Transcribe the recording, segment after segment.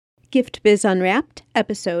Gift Biz Unwrapped,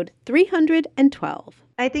 episode 312.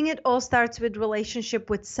 I think it all starts with relationship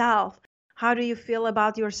with self. How do you feel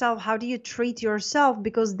about yourself? How do you treat yourself?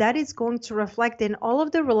 Because that is going to reflect in all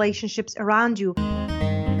of the relationships around you.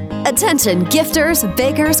 Attention gifters,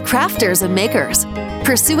 bakers, crafters, and makers.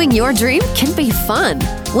 Pursuing your dream can be fun.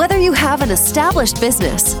 Whether you have an established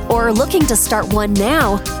business or are looking to start one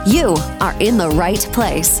now, you are in the right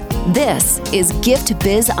place. This is Gift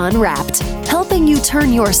Biz Unwrapped, helping you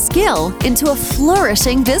turn your skill into a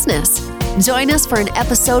flourishing business. Join us for an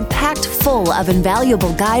episode packed full of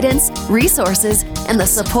invaluable guidance, resources, and the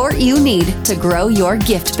support you need to grow your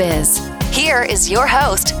gift biz. Here is your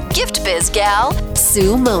host, Gift Biz gal,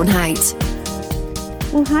 Sue Monheit.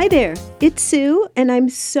 Well, hi there. It's Sue, and I'm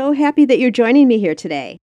so happy that you're joining me here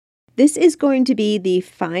today. This is going to be the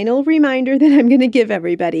final reminder that I'm going to give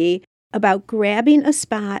everybody about grabbing a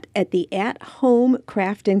spot at the At-Home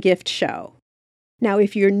Craft and Gift Show. Now,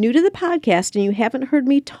 if you're new to the podcast and you haven't heard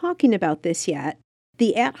me talking about this yet,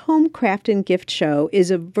 the At-Home Craft and Gift Show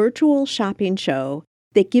is a virtual shopping show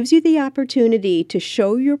that gives you the opportunity to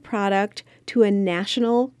show your product to a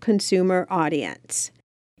national consumer audience.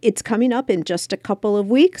 It's coming up in just a couple of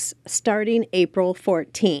weeks, starting April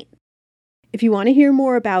 14th. If you want to hear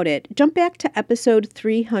more about it, jump back to episode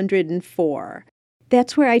 304.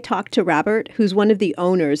 That's where I talked to Robert, who's one of the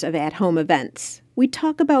owners of At Home Events. We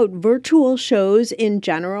talk about virtual shows in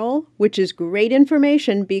general, which is great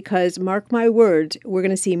information because, mark my words, we're going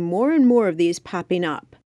to see more and more of these popping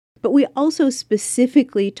up. But we also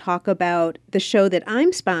specifically talk about the show that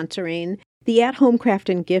I'm sponsoring, the At Home Craft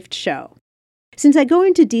and Gift Show. Since I go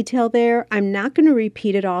into detail there, I'm not going to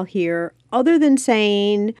repeat it all here, other than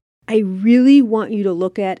saying I really want you to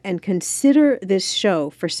look at and consider this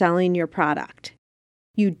show for selling your product.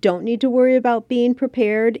 You don't need to worry about being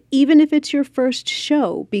prepared, even if it's your first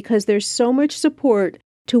show, because there's so much support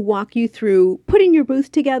to walk you through putting your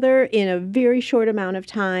booth together in a very short amount of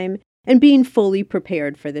time and being fully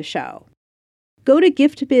prepared for the show. Go to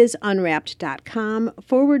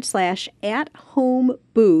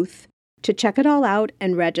giftbizunwrapped.com/at-home-booth to check it all out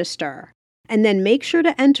and register. And then make sure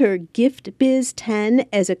to enter GiftBiz10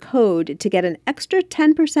 as a code to get an extra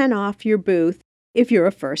 10% off your booth if you're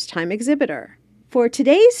a first-time exhibitor. For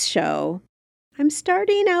today's show, I'm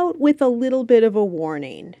starting out with a little bit of a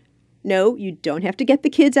warning. No, you don't have to get the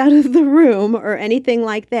kids out of the room or anything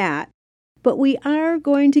like that, but we are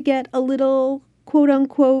going to get a little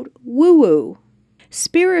quote-unquote woo-woo,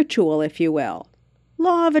 spiritual, if you will,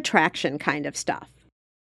 law of attraction kind of stuff.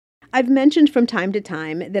 I've mentioned from time to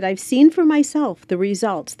time that I've seen for myself the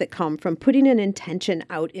results that come from putting an intention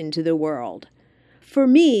out into the world. For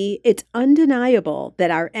me, it's undeniable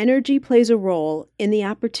that our energy plays a role in the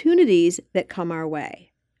opportunities that come our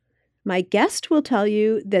way. My guest will tell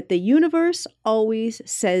you that the universe always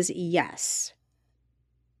says yes.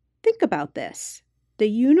 Think about this. The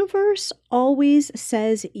universe always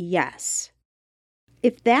says yes.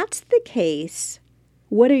 If that's the case,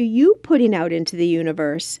 what are you putting out into the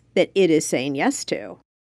universe that it is saying yes to?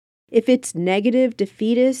 If it's negative,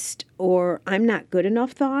 defeatist, or I'm not good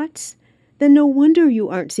enough thoughts, then no wonder you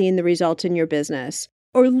aren't seeing the results in your business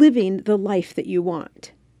or living the life that you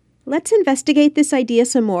want. Let's investigate this idea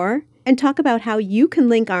some more and talk about how you can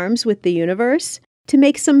link arms with the universe to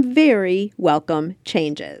make some very welcome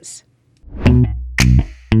changes.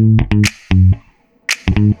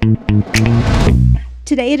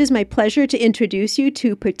 Today it is my pleasure to introduce you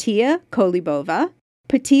to Patia Kolibova.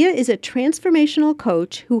 Patia is a transformational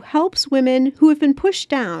coach who helps women who have been pushed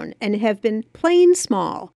down and have been playing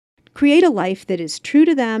small create a life that is true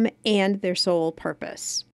to them and their soul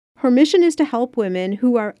purpose. Her mission is to help women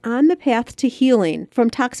who are on the path to healing from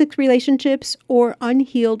toxic relationships or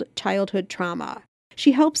unhealed childhood trauma.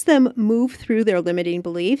 She helps them move through their limiting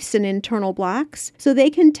beliefs and internal blocks so they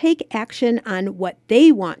can take action on what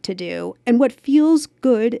they want to do and what feels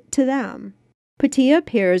good to them. Patia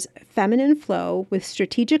pairs feminine flow with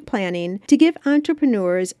strategic planning to give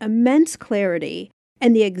entrepreneurs immense clarity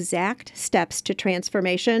and the exact steps to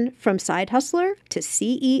transformation from side hustler to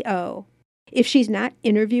CEO. If she's not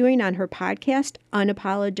interviewing on her podcast,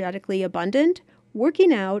 Unapologetically Abundant,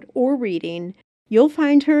 working out, or reading, you'll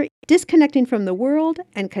find her disconnecting from the world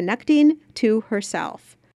and connecting to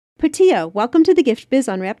herself. Patia, welcome to the Gift Biz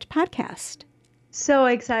Unwrapped podcast. So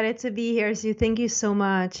excited to be here, Sue. Thank you so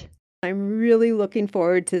much. I'm really looking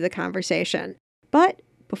forward to the conversation. But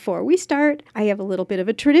before we start, I have a little bit of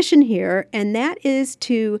a tradition here, and that is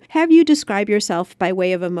to have you describe yourself by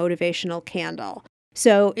way of a motivational candle.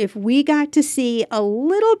 So if we got to see a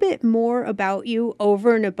little bit more about you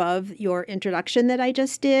over and above your introduction that I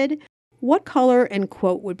just did, what color and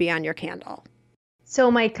quote would be on your candle? So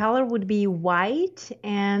my color would be white,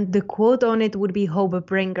 and the quote on it would be Hope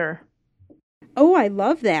Bringer. Oh, I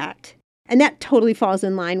love that. And that totally falls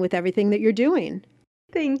in line with everything that you're doing.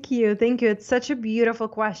 Thank you. Thank you. It's such a beautiful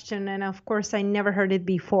question. And of course, I never heard it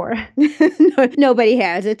before. Nobody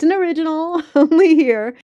has. It's an original, only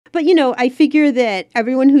here. But, I figure that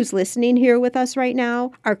everyone who's listening here with us right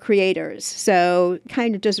now are creators. So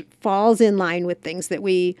kind of just falls in line with things that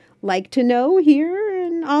we like to know here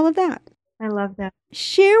and all of that. I love that.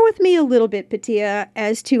 Share with me a little bit, Patia,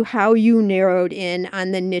 as to how you narrowed in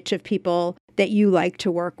on the niche of people that you like to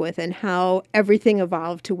work with and how everything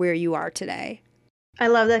evolved to where you are today. I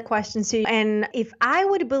love that question, Sue. And if I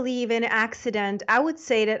would believe in accident, I would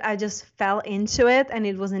say that I just fell into it and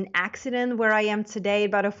it was an accident where I am today.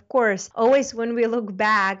 But of course, always when we look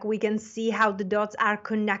back, we can see how the dots are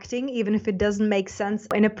connecting, even if it doesn't make sense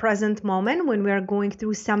in a present moment when we are going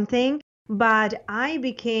through something. But I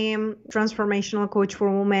became transformational coach for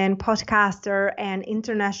women, podcaster, and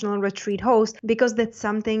international retreat host because that's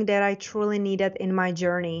something that I truly needed in my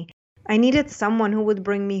journey. I needed someone who would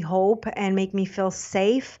bring me hope and make me feel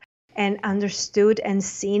safe and understood and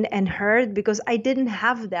seen and heard because I didn't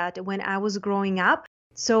have that when I was growing up.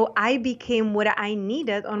 So I became what I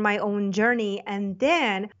needed on my own journey. And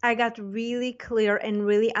then I got really clear and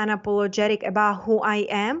really unapologetic about who I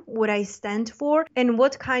am, what I stand for, and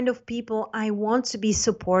what kind of people I want to be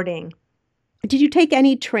supporting. Did you take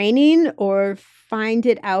any training or find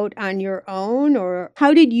it out on your own? Or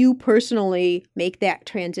how did you personally make that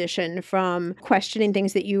transition from questioning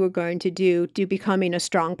things that you were going to do to becoming a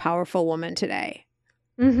strong, powerful woman today?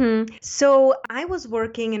 So I was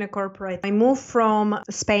working in a corporate. I moved from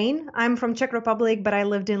Spain. I'm from Czech Republic, but I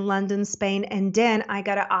lived in London, Spain. And then I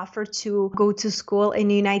got an offer to go to school in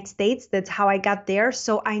the United States. That's how I got there.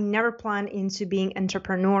 So I never planned into being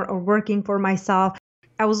entrepreneur or working for myself.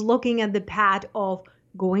 I was looking at the path of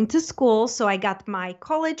going to school. So I got my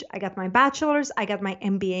college, I got my bachelor's, I got my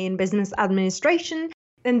MBA in business administration.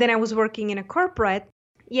 And then I was working in a corporate.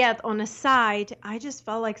 Yet on the side, I just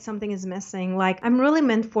felt like something is missing. Like I'm really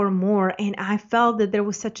meant for more. And I felt that there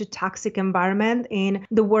was such a toxic environment in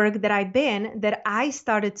the work that I've been that I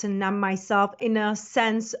started to numb myself in a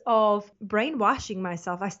sense of brainwashing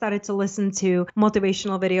myself. I started to listen to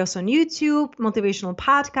motivational videos on YouTube, motivational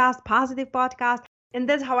podcasts, positive podcasts. And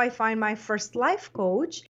that's how I find my first life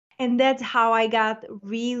coach. And that's how I got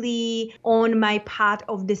really on my path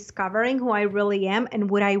of discovering who I really am and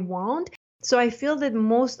what I want. So I feel that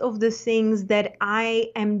most of the things that I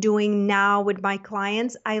am doing now with my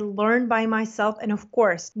clients, I learned by myself. And of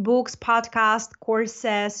course, books, podcasts,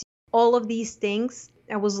 courses, all of these things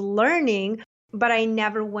I was learning, but I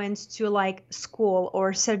never went to like school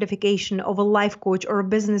or certification of a life coach or a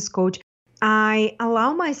business coach. I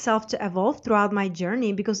allow myself to evolve throughout my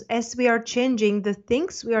journey because as we are changing, the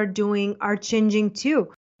things we are doing are changing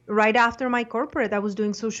too. Right after my corporate, I was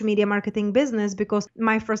doing social media marketing business because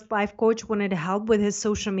my first life coach wanted help with his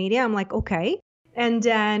social media. I'm like, okay. And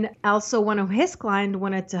then also one of his clients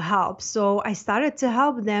wanted to help. So I started to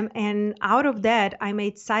help them. And out of that, I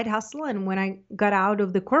made side hustle. And when I got out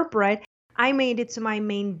of the corporate, I made it to my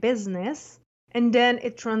main business. And then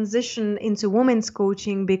it transitioned into women's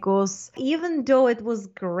coaching because even though it was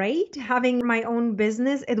great having my own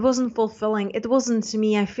business, it wasn't fulfilling. It wasn't to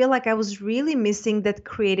me. I feel like I was really missing that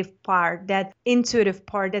creative part, that intuitive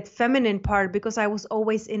part, that feminine part, because I was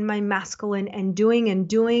always in my masculine and doing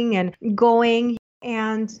and going.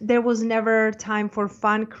 And there was never time for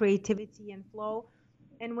fun, creativity, and flow.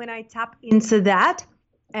 And when I tap into that,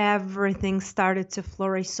 everything started to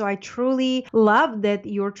flourish. So I truly love that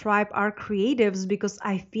your tribe are creatives because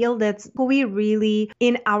I feel that's who we really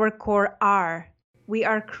in our core are. We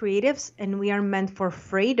are creatives and we are meant for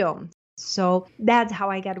freedom. So that's how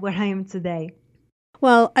I got where I am today.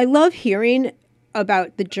 Well, I love hearing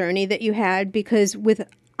about the journey that you had because with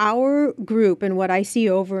our group and what I see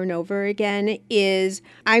over and over again is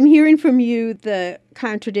I'm hearing from you the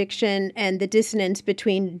contradiction and the dissonance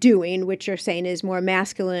between doing, which you're saying is more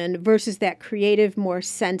masculine, versus that creative, more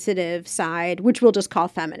sensitive side, which we'll just call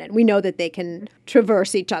feminine. We know that they can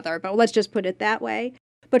traverse each other, but let's just put it that way.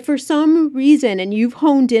 But for some reason, and you've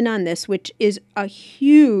honed in on this, which is a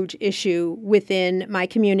huge issue within my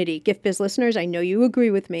community, Gift Biz listeners, I know you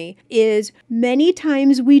agree with me, is many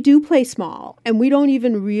times we do play small and we don't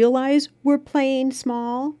even realize we're playing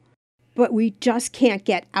small, but we just can't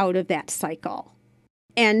get out of that cycle.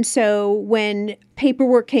 And so when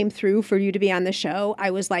paperwork came through for you to be on the show, I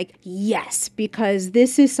was like, yes, because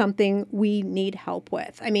this is something we need help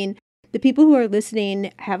with. I mean, the people who are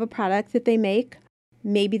listening have a product that they make.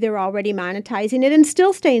 Maybe they're already monetizing it and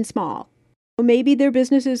still staying small. Maybe their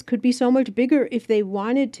businesses could be so much bigger if they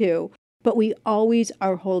wanted to, but we always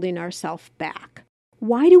are holding ourselves back.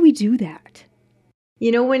 Why do we do that?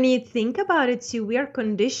 When you think about it too, we are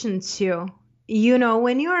conditioned to.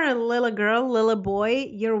 When you're a little girl, little boy,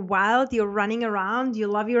 you're wild, you're running around, you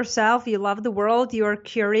love yourself, you love the world, you're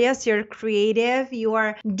curious, you're creative, you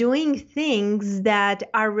are doing things that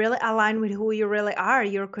are really aligned with who you really are.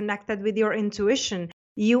 You're connected with your intuition.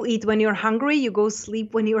 You eat when you're hungry, you go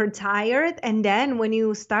sleep when you're tired, and then when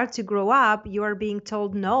you start to grow up, you are being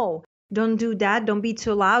told, no, don't do that, don't be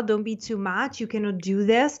too loud, don't be too much, you cannot do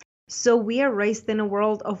this. So we are raised in a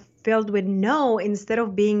world filled with no, instead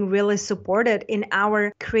of being really supported in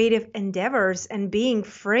our creative endeavors and being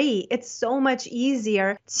free. It's so much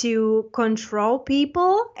easier to control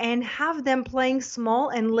people and have them playing small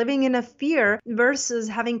and living in a fear versus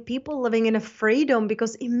having people living in a freedom.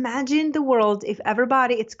 Because imagine the world if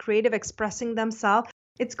everybody is creative, expressing themselves.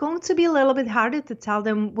 It's going to be a little bit harder to tell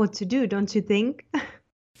them what to do, don't you think?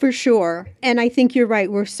 For sure. And I think you're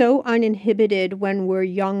right. We're so uninhibited when we're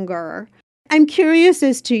younger. I'm curious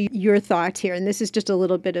as to your thoughts here, and this is just a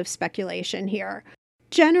little bit of speculation here.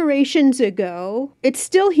 Generations ago, it's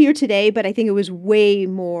still here today, but I think it was way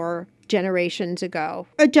more generations ago,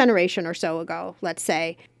 a generation or so ago, let's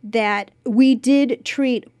say, that we did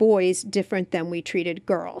treat boys different than we treated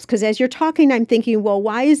girls. Because as you're talking, I'm thinking, well,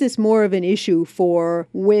 why is this more of an issue for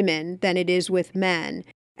women than it is with men?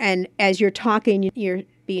 And as you're talking, you're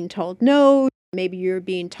being told no, maybe you're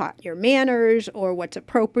being taught your manners or what's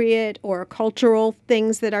appropriate or cultural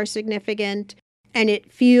things that are significant. And it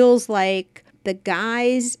feels like the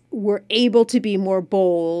guys were able to be more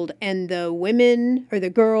bold and the women or the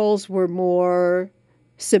girls were more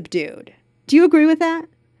subdued. Do you agree with that?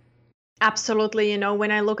 Absolutely.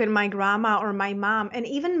 When I look at my grandma or my mom and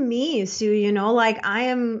even me, Sue, like I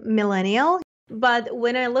am millennial. But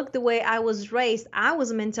when I look the way I was raised, I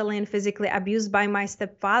was mentally and physically abused by my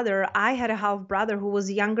stepfather. I had a half brother who was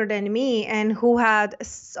younger than me and who had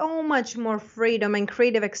so much more freedom and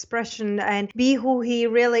creative expression and be who he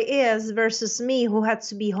really is versus me, who had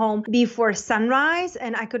to be home before sunrise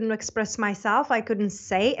and I couldn't express myself. I couldn't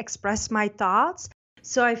express my thoughts.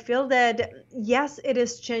 So I feel that, yes, it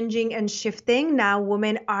is changing and shifting. Now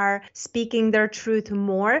women are speaking their truth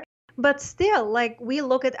more. But still, like we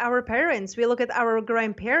look at our parents, we look at our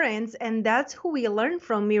grandparents, and that's who we learn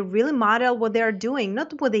from. We really model what they're doing,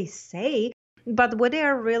 not what they say, but what they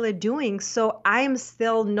are really doing. So I am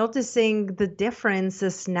still noticing the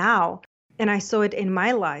differences now, and I saw it in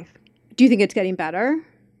my life. Do you think it's getting better?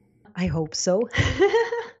 I hope so.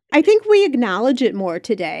 I think we acknowledge it more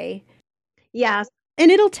today. Yes. And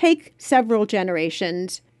it'll take several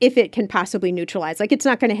generations if it can possibly neutralize. Like it's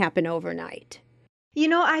not going to happen overnight.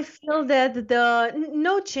 I feel that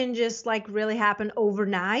no changes like really happen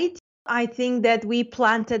overnight. I think that we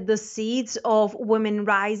planted the seeds of women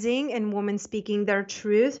rising and women speaking their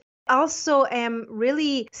truth. Also am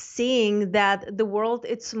really seeing that the world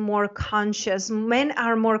it's more conscious. Men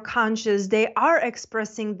are more conscious. They are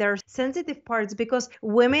expressing their sensitive parts because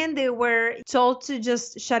women, they were told to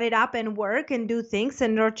just shut it up and work and do things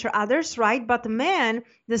and nurture others, right? But men,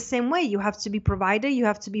 the same way, you have to be provider, you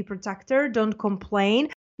have to be protector, don't complain,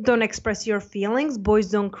 don't express your feelings,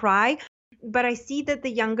 boys don't cry. But I see that the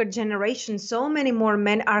younger generation, so many more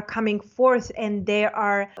men are coming forth and they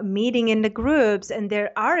are meeting in the groups and they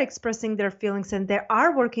are expressing their feelings and they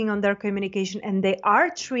are working on their communication and they are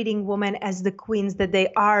treating women as the queens that they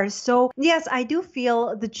are. So yes, I do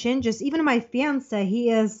feel the changes. Even my fiance, he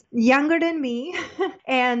is younger than me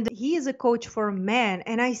and he is a coach for men.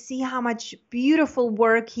 And I see how much beautiful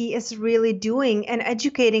work he is really doing and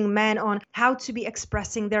educating men on how to be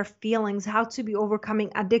expressing their feelings, how to be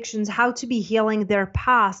overcoming addictions, how to be healing their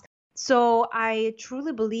past. So I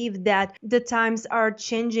truly believe that the times are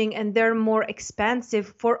changing and they're more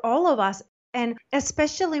expansive for all of us. And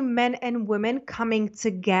especially men and women coming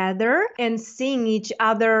together and seeing each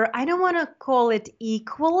other. I don't want to call it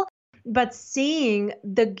equal, but seeing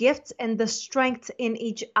the gifts and the strength in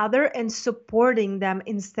each other and supporting them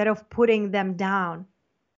instead of putting them down.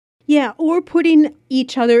 Yeah, or putting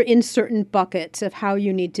each other in certain buckets of how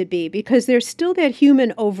you need to be, because there's still that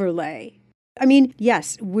human overlay. I mean,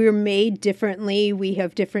 yes, we're made differently. We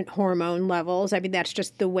have different hormone levels. I mean, that's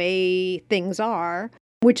just the way things are,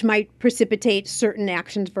 which might precipitate certain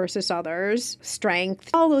actions versus others,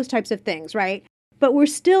 strength, all those types of things, right? But we're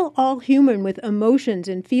still all human with emotions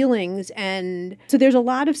and feelings. And so there's a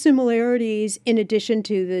lot of similarities in addition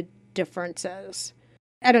to the differences.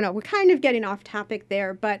 I don't know, we're kind of getting off topic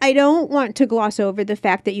there, but I don't want to gloss over the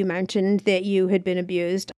fact that you mentioned that you had been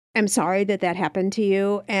abused. am sorry that that happened to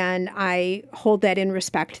you, and I hold that in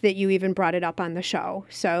respect that you even brought it up on the show.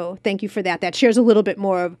 So thank you for that. That shares a little bit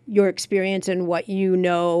more of your experience and what you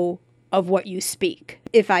know of what you speak,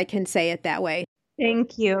 if I can say it that way.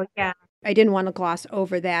 Thank you. Yeah. I didn't want to gloss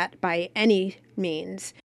over that by any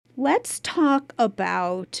means. Let's talk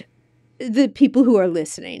about the people who are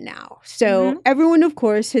listening now. So everyone, of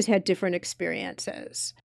course, has had different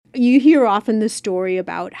experiences. You hear often the story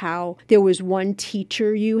about how there was one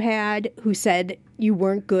teacher you had who said you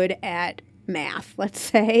weren't good at math, let's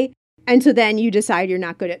say. And so then you decide you're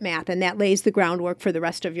not good at math, and that lays the groundwork for the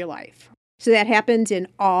rest of your life. So that happens in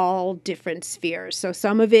all different spheres. So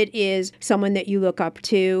some of it is someone that you look up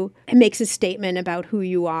to and makes a statement about who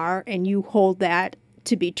you are, and you hold that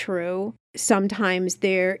to be true. Sometimes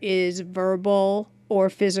there is verbal or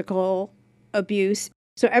physical abuse.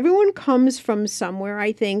 So everyone comes from somewhere,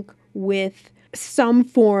 I think, with some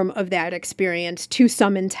form of that experience to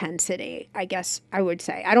some intensity, I guess I would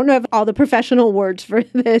say. I don't know all the professional words for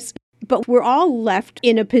this, but we're all left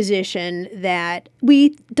in a position that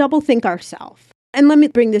we double think ourselves. And let me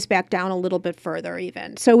bring this back down a little bit further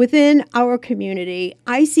even. So within our community,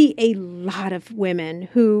 I see a lot of women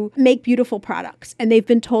who make beautiful products, and they've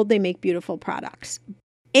been told they make beautiful products.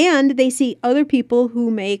 And they see other people who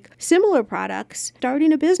make similar products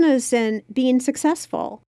starting a business and being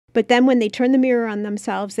successful. But then when they turn the mirror on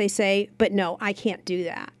themselves, they say, but no, I can't do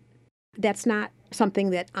that. That's not something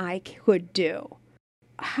that I could do.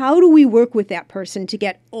 How do we work with that person to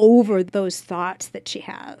get over those thoughts that she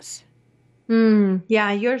has?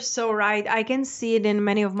 Yeah, you're so right. I can see it in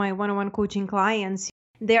many of my one-on-one coaching clients.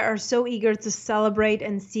 They are so eager to celebrate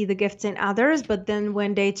and see the gifts in others, but then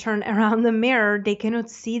when they turn around the mirror, they cannot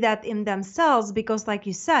see that in themselves because, like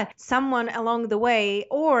you said, someone along the way,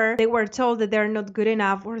 or they were told that they're not good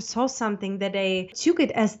enough or saw something that they took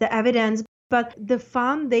it as the evidence. But the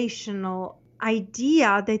foundational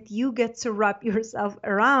idea that you get to wrap yourself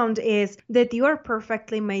around is that you are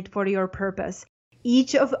perfectly made for your purpose.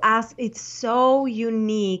 Each of us is so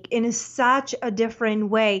unique in such a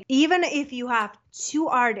different way. Even if you have two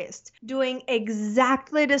artists doing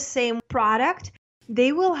exactly the same product,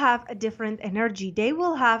 they will have a different energy. They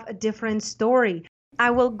will have a different story.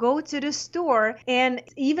 I will go to the store, and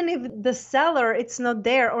even if the seller it's not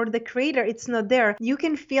there or the creator it's not there, you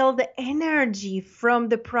can feel the energy from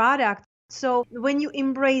the product. So when you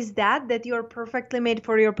embrace that you're perfectly made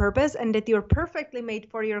for your purpose and that you're perfectly made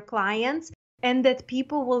for your clients, and that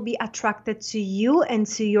people will be attracted to you and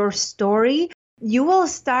to your story, you will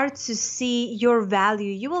start to see your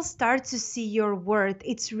value. You will start to see your worth.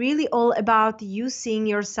 It's really all about you seeing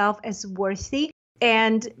yourself as worthy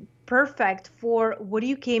and perfect for what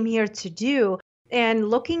you came here to do. And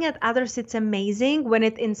looking at others, it's amazing when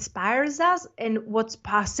it inspires us and what's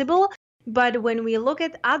possible. But when we look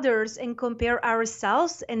at others and compare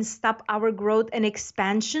ourselves and stop our growth and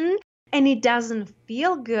expansion, and it doesn't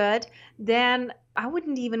feel good, then I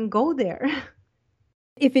wouldn't even go there.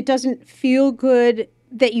 If it doesn't feel good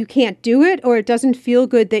that you can't do it, or it doesn't feel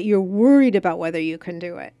good that you're worried about whether you can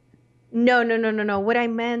do it? No. What I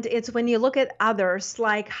meant is when you look at others,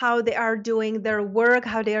 like how they are doing their work,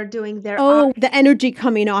 how they are doing their art. The energy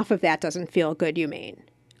coming off of that doesn't feel good, you mean?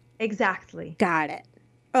 Exactly. Got it.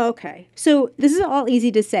 Okay. So this is all easy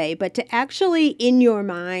to say, but to actually, in your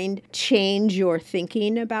mind, change your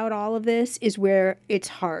thinking about all of this is where it's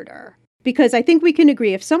harder. Because I think we can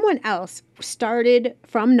agree if someone else started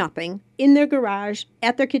from nothing in their garage,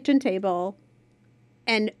 at their kitchen table,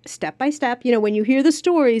 and step by step, when you hear the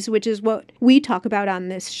stories, which is what we talk about on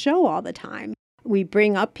this show all the time, we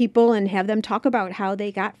bring up people and have them talk about how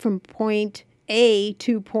they got from point A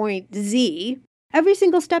to point Z. Every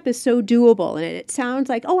single step is so doable, and it sounds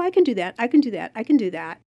like, oh, I can do that, I can do that, I can do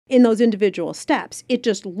that. In those individual steps, it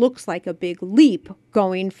just looks like a big leap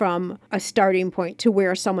going from a starting point to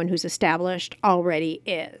where someone who's established already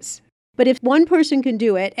is. But if one person can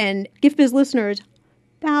do it, and Gift Biz listeners,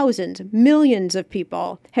 thousands, millions of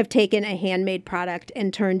people have taken a handmade product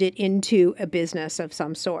and turned it into a business of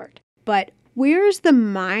some sort. But where's the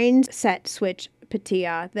mindset switch,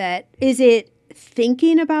 Patia? Is it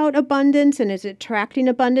thinking about abundance and is it attracting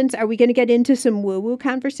abundance? Are we going to get into some woo-woo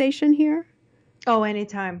conversation here? Oh,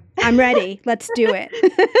 anytime. I'm ready. Let's do it.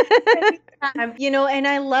 And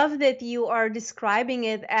I love that you are describing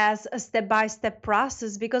it as a step-by-step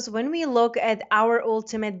process, because when we look at our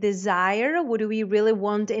ultimate desire, what do we really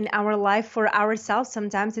want in our life for ourselves?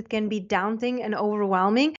 Sometimes it can be daunting and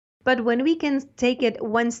overwhelming. But when we can take it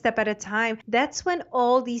one step at a time, that's when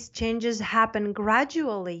all these changes happen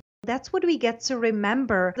gradually. that's what we get to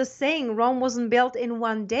remember. The saying, Rome wasn't built in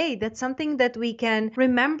one day, that's something that we can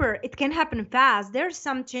remember. It can happen fast. There's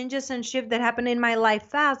some changes and shift that happen in my life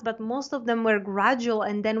fast, but most of them were gradual.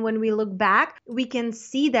 And then when we look back, we can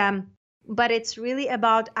see them. But it's really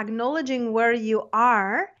about acknowledging where you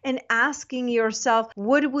are and asking yourself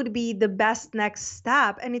what would be the best next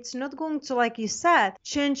step. And it's not going to, like you said,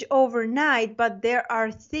 change overnight, but there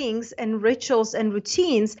are things and rituals and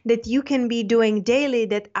routines that you can be doing daily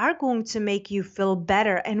that are going to make you feel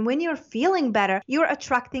better. And when you're feeling better, you're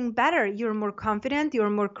attracting better. You're more confident,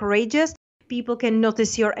 you're more courageous. People can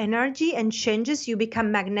notice your energy and changes. You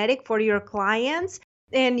become magnetic for your clients.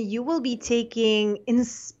 And you will be taking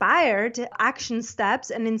inspired action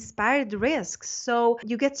steps and inspired risks. So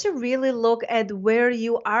you get to really look at where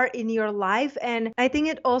you are in your life. And I think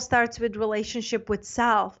it all starts with relationship with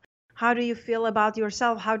self. How do you feel about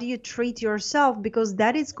yourself? How do you treat yourself? Because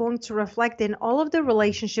that is going to reflect in all of the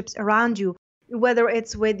relationships around you, whether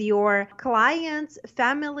it's with your clients,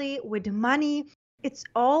 family, with money. It's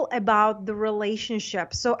all about the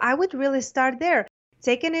relationship. So I would really start there.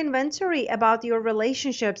 Take an inventory about your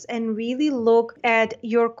relationships and really look at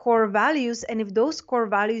your core values. And if those core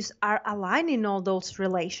values are aligned in all those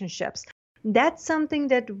relationships, that's something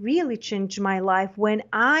that really changed my life. When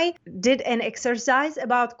I did an exercise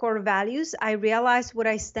about core values, I realized what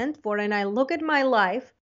I stand for. And I look at my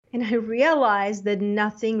life and I realized that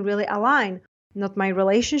nothing really aligned. Not my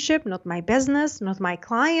relationship, not my business, not my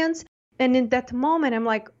clients. And in that moment, I'm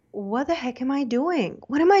like, what the heck am I doing?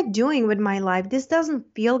 What am I doing with my life? This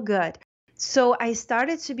doesn't feel good. So I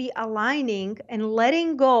started to be aligning and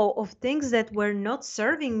letting go of things that were not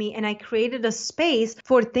serving me. And I created a space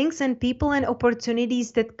for things and people and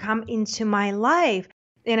opportunities that come into my life.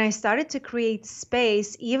 And I started to create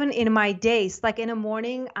space even in my days. Like in the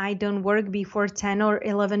morning, I don't work before 10 or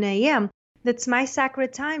 11 a.m. That's my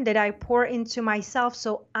sacred time that I pour into myself.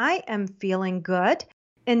 So I am feeling good.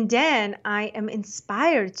 And then I am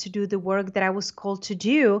inspired to do the work that I was called to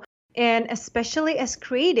do. And especially as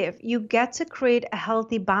creative, you get to create a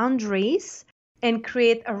healthy boundaries and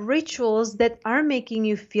create a rituals that are making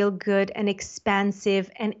you feel good and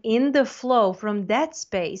expansive. And in the flow from that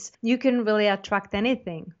space, you can really attract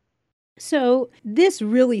anything. So this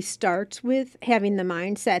really starts with having the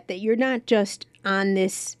mindset that you're not just on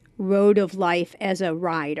this road of life as a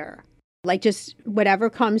rider. Like just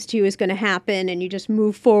whatever comes to you is going to happen and you just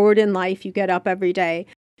move forward in life. You get up every day.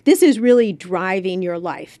 This is really driving your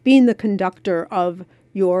life, being the conductor of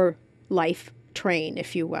your life train,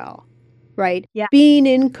 if you will, right? Yeah. Being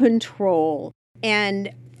in control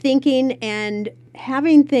and thinking and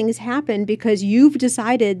having things happen because you've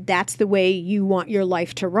decided that's the way you want your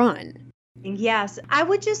life to run. Yes, I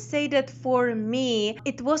would just say that for me,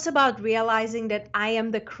 it was about realizing that I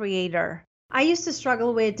am the creator. I used to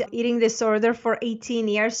struggle with eating disorder for 18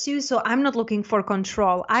 years too, so I'm not looking for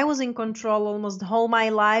control. I was in control almost the whole my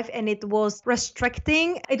life and it was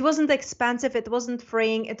restricting. It wasn't expansive, it wasn't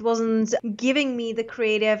freeing, it wasn't giving me the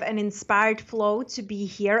creative and inspired flow to be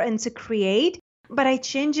here and to create, but I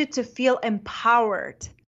changed it to feel empowered.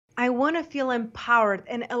 I want to feel empowered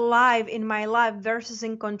and alive in my life versus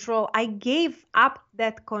in control. I gave up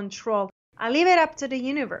that control. I leave it up to the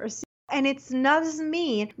universe. And it's not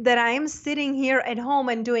mean that I am sitting here at home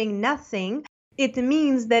and doing nothing. It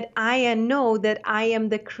means that I know that I am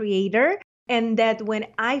the creator and that when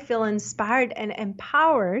I feel inspired and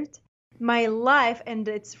empowered, my life and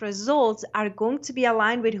its results are going to be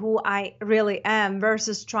aligned with who I really am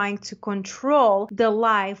versus trying to control the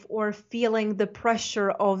life or feeling the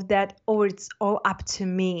pressure of that, oh, it's all up to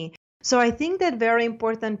me. So I think that very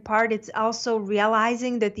important part is also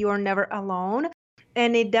realizing that you are never alone.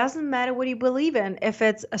 And it doesn't matter what you believe in. If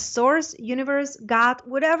it's a source, universe, God,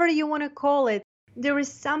 whatever you want to call it, there is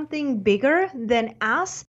something bigger than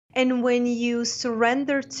us. And when you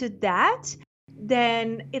surrender to that,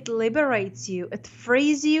 then it liberates you, it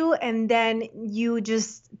frees you, and then you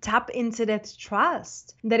just tap into that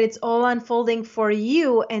trust that it's all unfolding for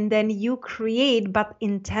you, and then you create, but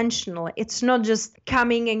intentionally. It's not just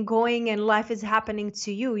coming and going and life is happening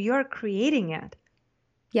to you. You're creating it.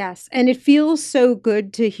 Yes. And it feels so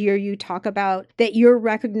good to hear you talk about that you're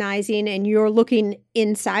recognizing and you're looking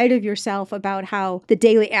inside of yourself about how the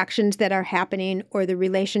daily actions that are happening or the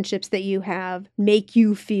relationships that you have make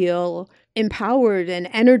you feel empowered and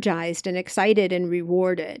energized and excited and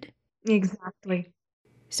rewarded. Exactly.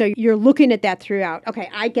 So you're looking at that throughout. Okay,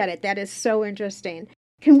 I get it. That is so interesting.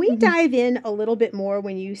 Can we dive in a little bit more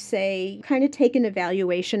when you say kind of take an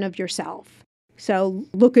evaluation of yourself? So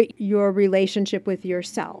look at your relationship with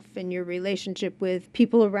yourself and your relationship with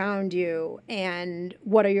people around you and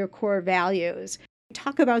what are your core values.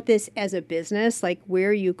 Talk about this as a business, like where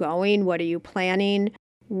are you going? What are you planning?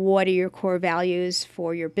 What are your core values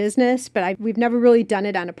for your business? But we've never really done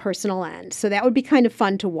it on a personal end. So that would be kind of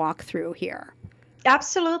fun to walk through here.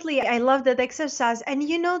 Absolutely. I love that exercise. And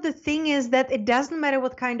the thing is that it doesn't matter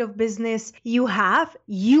what kind of business you have,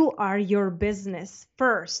 you are your business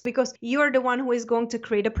first, because you're the one who is going to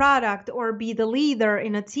create a product or be the leader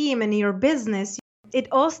in a team in your business. It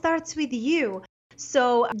all starts with you.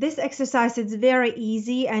 So this exercise is very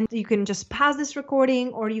easy, and you can just pause this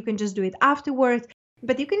recording or you can just do it afterwards.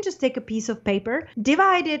 But you can just take a piece of paper,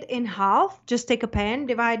 divide it in half, just take a pen,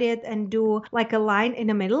 divide it and do like a line in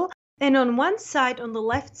the middle. And on one side, on the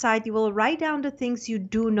left side, you will write down the things you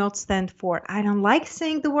do not stand for. I don't like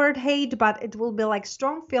saying the word hate, but it will be like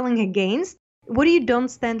strong feeling against. What you don't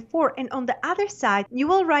stand for. And on the other side, you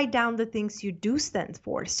will write down the things you do stand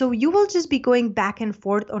for. So you will just be going back and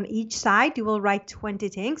forth on each side. You will write 20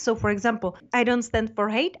 things. So for example, I don't stand for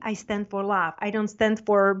hate. I stand for love. I don't stand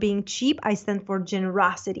for being cheap. I stand for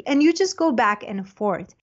generosity. And you just go back and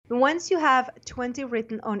forth. Once you have 20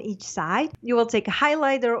 written on each side, you will take a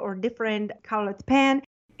highlighter or different colored pen,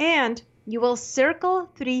 and you will circle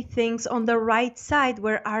 3 things on the right side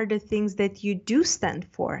where are the things that you do stand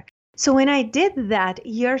for. So when I did that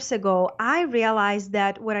years ago, I realized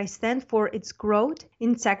that what I stand for is growth,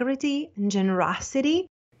 integrity, and generosity.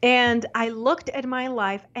 And I looked at my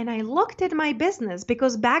life and I looked at my business,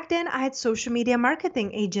 because back then I had social media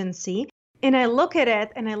marketing agency. And I look at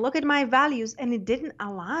it and I look at my values and it didn't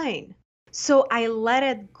align. So I let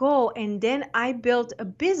it go, and then I built a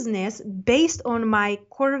business based on my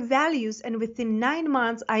core values. And within 9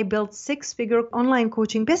 months, I built 6-figure online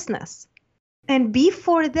coaching business. And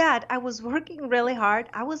before that, I was working really hard.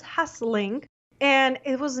 I was hustling and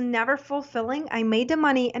it was never fulfilling. I made the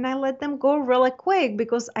money and I let them go really quick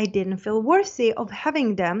because I didn't feel worthy of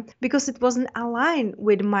having them, because it wasn't aligned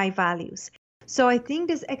with my values. So I think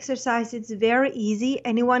this exercise is very easy.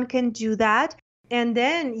 Anyone can do that. And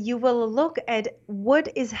then you will look at what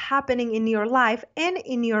is happening in your life and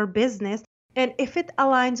in your business, and if it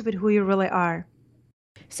aligns with who you really are.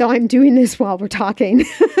 So I'm doing this while we're talking.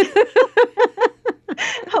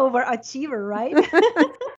 Overachiever, right?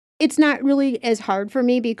 It's not really as hard for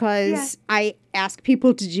me because I ask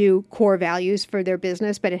people to do core values for their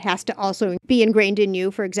business, but it has to also be ingrained in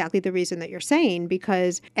you for exactly the reason that you're saying,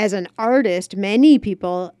 because as an artist, many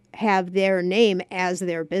people have their name as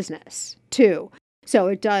their business too. So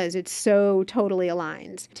it so totally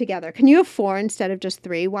aligns together. Can you have 4 instead of just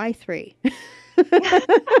 3? Why 3?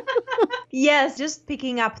 Yes, just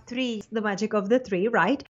picking up 3, the magic of the 3,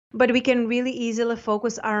 right? But we can really easily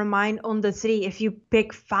focus our mind on the 3. If you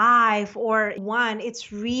pick 5 or 1,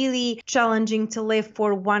 it's really challenging to live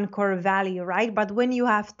for one core value, right? But when you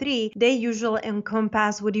have 3, they usually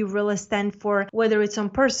encompass what you really stand for, whether it's on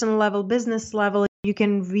personal level, business level. You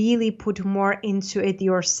can really put more into it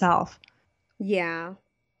yourself. Yeah.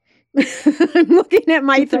 I'm looking at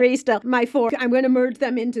my 3 still. My 4. I'm going to merge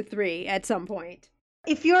them into 3 at some point.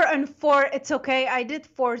 If you're on 4, it's okay. I did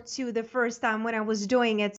 4 too the first time when I was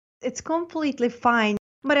doing it. It's completely fine.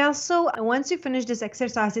 But also, once you finish this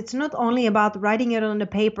exercise, it's not only about writing it on the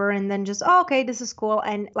paper and then just, oh, okay, this is cool,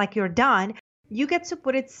 and like you're done. You get to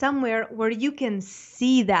put it somewhere where you can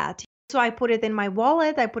see that. So I put it in my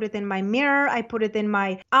wallet, I put it in my mirror, I put it in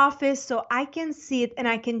my office so I can see it and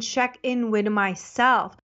I can check in with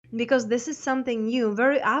myself. Because this is something new.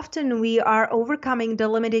 Very often we are overcoming the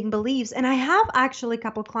limiting beliefs. And I have actually a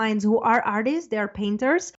couple clients who are artists, they are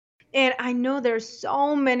painters. And I know there's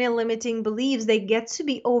so many limiting beliefs they get to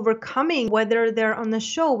be overcoming, whether they're on the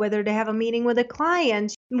show, whether they have a meeting with a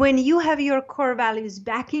client. When you have your core values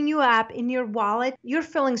backing you up in your wallet, you're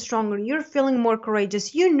feeling stronger, you're feeling more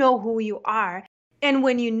courageous, you know who you are. And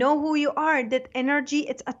when you know who you are, that energy,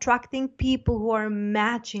 it's attracting people who are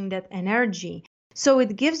matching that energy. So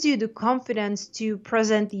it gives you the confidence to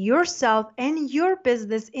present yourself and your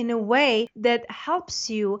business in a way that helps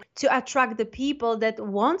you to attract the people that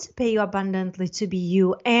want to pay you abundantly to be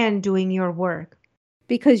you and doing your work.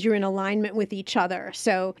 Because you're in alignment with each other.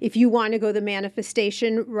 So if you want to go the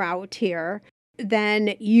manifestation route here,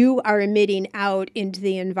 then you are emitting out into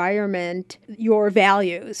the environment your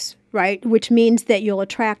values, right? Which means that you'll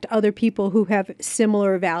attract other people who have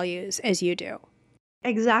similar values as you do.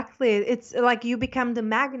 Exactly. It's like you become the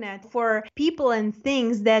magnet for people and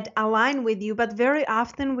things that align with you. But very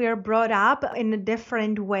often we are brought up in a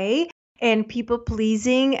different way, and people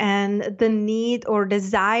pleasing and the need or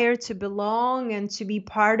desire to belong and to be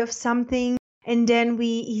part of something. And then we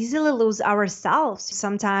easily lose ourselves.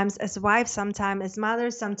 Sometimes as wives, sometimes as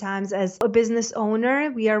mothers, sometimes as a business owner,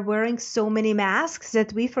 we are wearing so many masks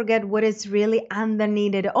that we forget what is really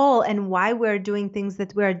underneath it all and why we're doing things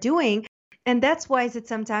that we're doing. And that's why it's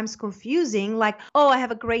sometimes confusing, like, oh, I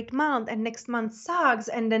have a great month and next month sucks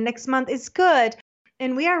and the next month is good.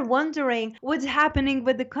 And we are wondering what's happening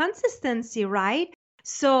with the consistency, right?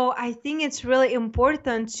 So I think it's really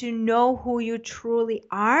important to know who you truly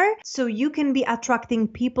are so you can be attracting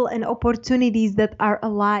people and opportunities that are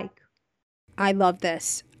alike. I love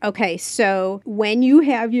this. Okay, so when you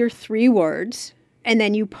have your 3 words and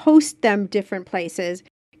then you post them different places,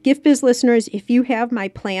 Gift Biz listeners, if you have my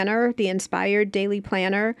planner, the Inspired Daily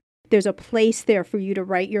Planner, there's a place there for you to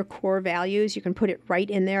write your core values. You can put it right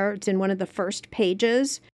in there. It's in one of the first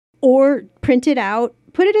pages, or print it out.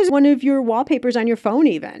 Put it as one of your wallpapers on your phone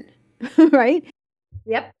even, right?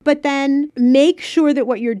 Yep. But then make sure that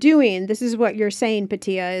what you're doing, this is what you're saying,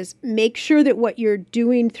 Patia, is make sure that what you're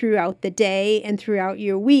doing throughout the day and throughout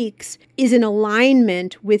your weeks is in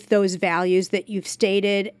alignment with those values that you've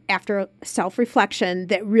stated after self-reflection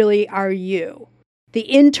that really are you,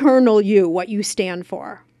 the internal you, what you stand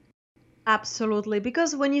for. Absolutely.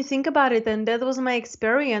 Because when you think about it, and that was my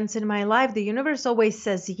experience in my life, the universe always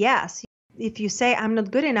says yes. If you say, I'm not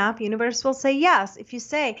good enough, universe will say yes. If you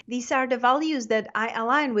say, these are the values that I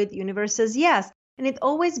align with, universe says yes. And it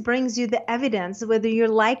always brings you the evidence, whether you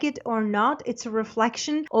like it or not. It's a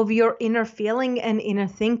reflection of your inner feeling and inner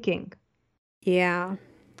thinking. Yeah.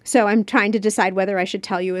 So I'm trying to decide whether I should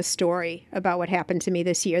tell you a story about what happened to me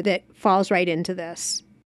this year that falls right into this.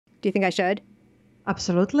 Do you think I should?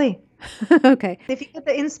 Absolutely. Okay. If you get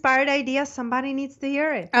the inspired idea, somebody needs to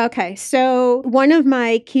hear it. Okay. So one of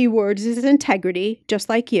my keywords is integrity, just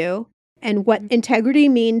like you. And what integrity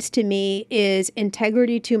means to me is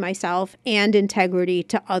integrity to myself and integrity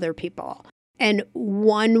to other people. And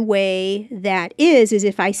one way that is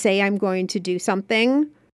if I say I'm going to do something,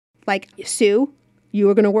 like Sue, you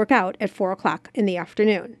are going to work out at 4:00 in the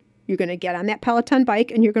afternoon. You're going to get on that Peloton bike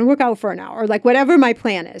and you're going to work out for an hour, like whatever my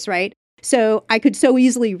plan is, right? So I could so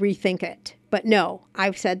easily rethink it. But no,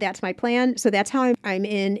 I've said that's my plan. So that's how I'm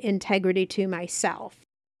in integrity to myself.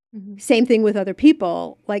 Mm-hmm. Same thing with other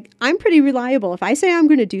people. Like, I'm pretty reliable. If I say I'm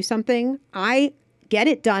going to do something, I get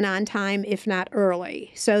it done on time, if not early.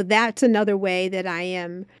 So that's another way that I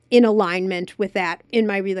am in alignment with that in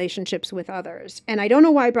my relationships with others. And I don't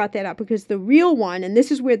know why I brought that up, because the real one, and this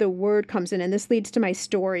is where the word comes in, and this leads to my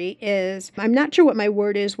story, is I'm not sure what my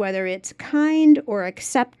word is, whether it's kind or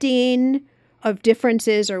accepting of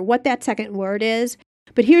differences or what that second word is.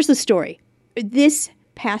 But here's the story. This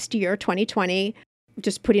past year, 2020,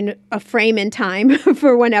 just putting a frame in time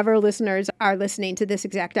for whenever listeners are listening to this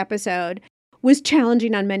exact episode, was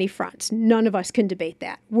challenging on many fronts. None of us can debate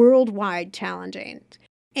that. Worldwide challenging.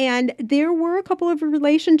 And there were a couple of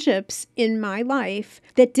relationships in my life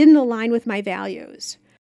that didn't align with my values.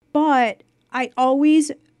 But I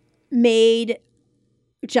always made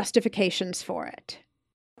justifications for it.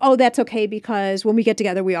 Oh, that's okay because when we get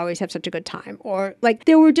together, we always have such a good time. Or like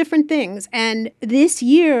there were different things. And this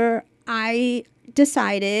year I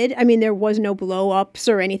decided, there was no blow-ups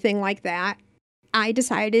or anything like that. I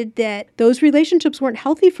decided that those relationships weren't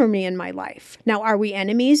healthy for me in my life. Now, are we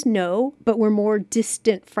enemies? No, but we're more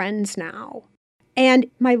distant friends now. And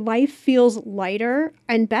my life feels lighter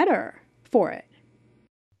and better for it.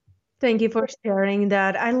 Thank you for sharing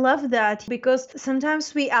that. I love that, because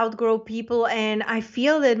sometimes we outgrow people, and I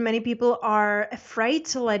feel that many people are afraid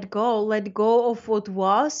to let go of what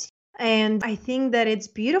was. And I think that it's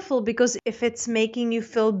beautiful, because if it's making you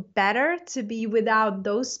feel better to be without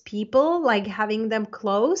those people, like having them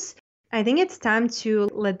close, I think it's time to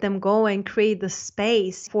let them go and create the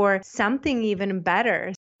space for something even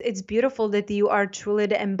better. It's beautiful that you are truly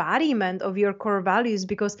the embodiment of your core values,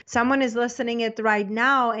 because someone is listening it right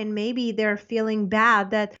now and maybe they're feeling bad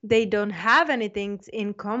that they don't have anything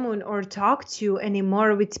in common or talk to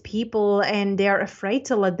anymore with people, and they're afraid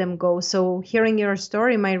to let them go. So hearing your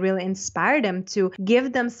story might really inspire them to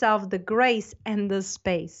give themselves the grace and the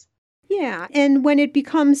space. Yeah. And when it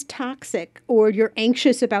becomes toxic, or you're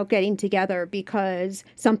anxious about getting together because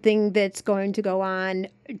something that's going to go on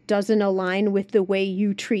doesn't align with the way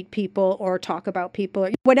you treat people or talk about people,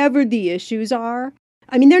 or whatever the issues are.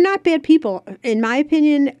 They're not bad people. In my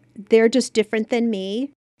opinion, they're just different than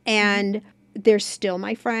me. And they're still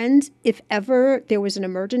my friends. If ever there was an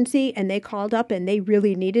emergency and they called up and they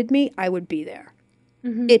really needed me, I would be there.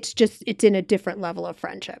 Mm-hmm. It's in a different level of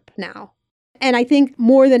friendship now. And I think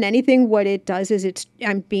more than anything, what it does is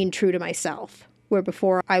I'm being true to myself, where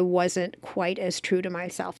before I wasn't quite as true to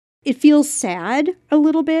myself. It feels sad a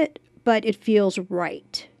little bit, but it feels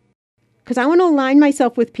right. Because I want to align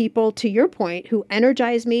myself with people, to your point, who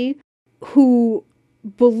energize me, who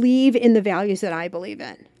believe in the values that I believe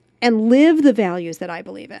in and live the values that I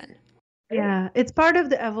believe in. Yeah, it's part of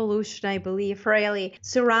the evolution, I believe, really.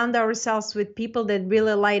 Surround ourselves with people that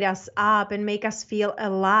really light us up and make us feel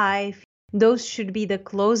alive. Those should be the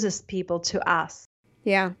closest people to us.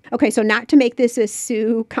 Yeah. Okay, so not to make this a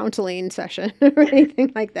Sue counseling session or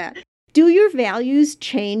anything like that. Do your values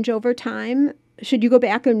change over time? Should you go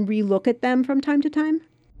back and relook at them from time to time?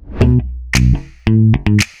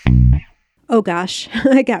 Oh gosh,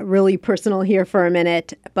 I got really personal here for a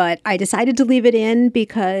minute, but I decided to leave it in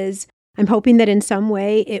because I'm hoping that in some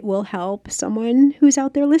way it will help someone who's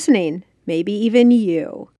out there listening, maybe even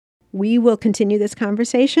you. We will continue this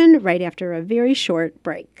conversation right after a very short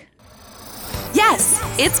break. Yes,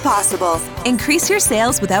 it's possible. Increase your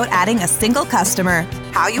sales without adding a single customer.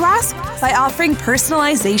 How, you ask? By offering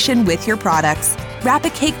personalization with your products. Wrap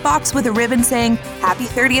a cake box with a ribbon saying, "Happy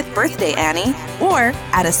 30th birthday, Annie." Or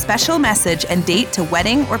add a special message and date to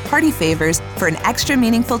wedding or party favors for an extra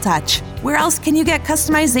meaningful touch. Where else can you get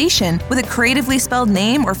customization? With a creatively spelled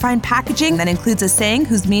name or fine packaging that includes a saying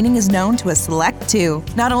whose meaning is known to a select few.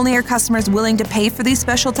 Not only are customers willing to pay for these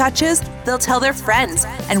special touches, they'll tell their friends,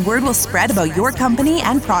 and word will spread about your company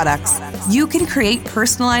and products. You can create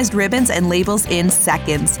personalized ribbons and labels in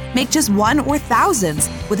seconds. Make just one or thousands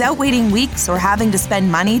without waiting weeks or having to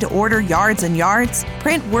spend money to order yards and yards.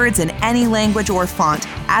 Print words in any language or font.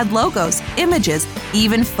 Add logos, images,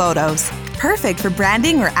 even photos. Perfect for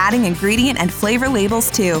branding or adding ingredient and flavor labels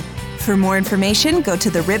too. For more information, go to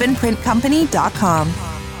theribbonprintcompany.com.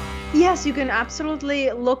 Yes, you can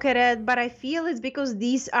absolutely look at it, but I feel it's because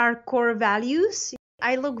these are core values.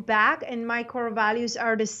 I look back and my core values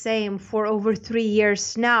are the same for over 3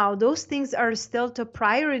 years now. Those things are still top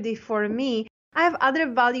priority for me. I have other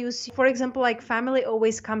values, for example, like family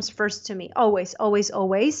always comes first to me. Always, always,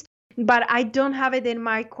 always. But I don't have it in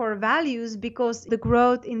my core values because the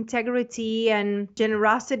growth, integrity, and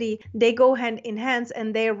generosity, they go hand in hand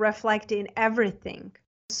and they reflect in everything.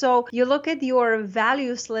 So you look at your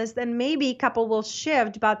values list and maybe a couple will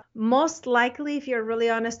shift, but most likely, if you're really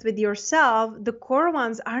honest with yourself, the core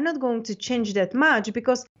ones are not going to change that much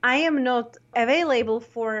because I am not available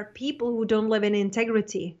for people who don't live in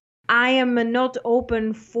integrity. I am not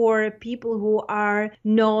open for people who are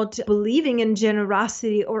not believing in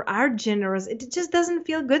generosity or are generous. It just doesn't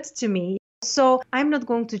feel good to me. So I'm not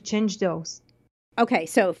going to change those. Okay,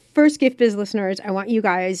 so first Gift Biz listeners, I want you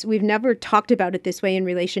guys, we've never talked about it this way in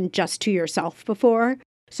relation just to yourself before.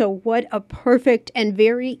 So what a perfect and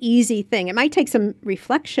very easy thing. It might take some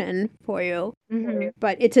reflection for you,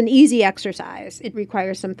 but it's an easy exercise. It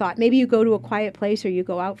requires some thought. Maybe you go to a quiet place or you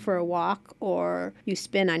go out for a walk or you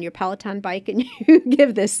spin on your Peloton bike and you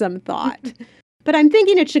give this some thought. But I'm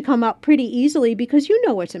thinking it should come up pretty easily because you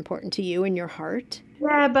know what's important to you in your heart.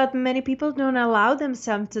 Yeah, but many people don't allow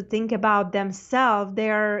themselves to think about themselves.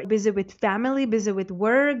 They're busy with family, busy with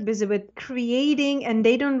work, busy with creating, and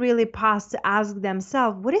they don't really pause to ask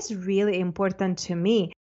themselves, what is really important to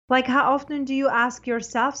me? Like, how often do you ask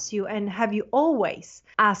yourself, Sue, and have you always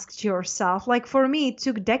asked yourself? Like, for me, it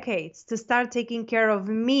took decades to start taking care of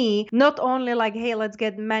me, not only like, hey, let's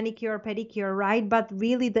get manicure, pedicure, right? But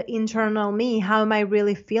really the internal me. How am I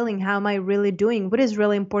really feeling? How am I really doing? What is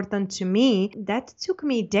really important to me? That took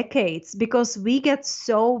me decades because we get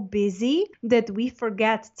so busy that we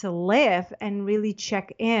forget to live and really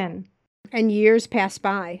check in. And years pass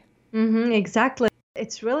by. Exactly.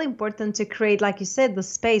 It's really important to create, like you said, the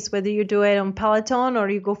space, whether you do it on Peloton or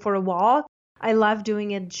you go for a walk. I love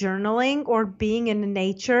doing it journaling or being in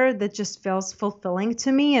nature that just feels fulfilling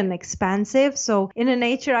to me and expansive. So in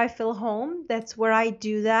nature, I feel home. That's where I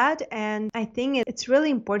do that. And I think it's really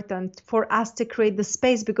important for us to create the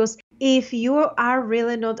space because if you are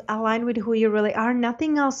really not aligned with who you really are,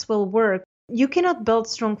 nothing else will work. You cannot build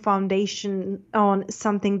strong foundation on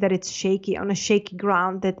something that it's shaky, on a shaky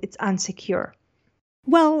ground that it's unsecure.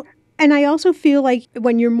 Well, and I also feel like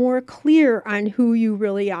when you're more clear on who you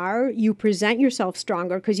really are, you present yourself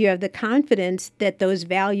stronger because you have the confidence that those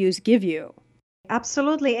values give you.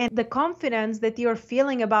 Absolutely. And the confidence that you're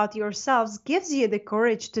feeling about yourselves gives you the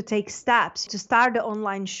courage to take steps, to start the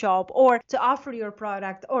online shop or to offer your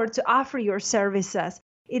product or to offer your services.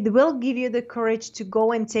 It will give you the courage to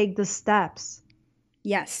go and take the steps.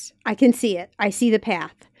 Yes, I can see it. I see the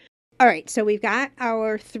path. All right, so we've got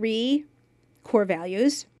our 3 core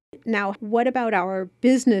values. Now, what about our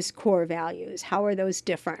business core values? How are those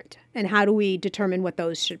different? And how do we determine what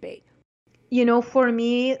those should be? For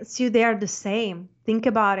me, Sue, they are the same. Think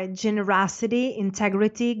about it. Generosity,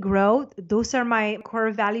 integrity, growth. Those are my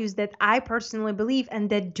core values that I personally believe and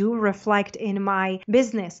that do reflect in my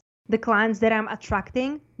business. The clients that I'm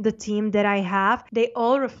attracting, the team that I have, they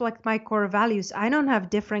all reflect my core values. I don't have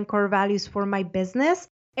different core values for my business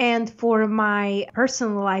and for my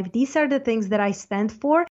personal life. These are the things that I stand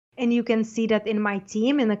for. And you can see that in my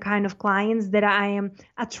team, in the kind of clients that I am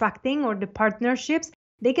attracting or the partnerships.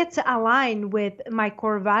 They get to align with my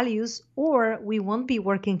core values or we won't be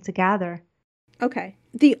working together. Okay.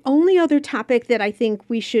 The only other topic that I think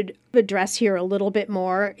we should address here a little bit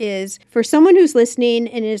more is for someone who's listening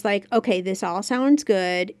and is like, okay, this all sounds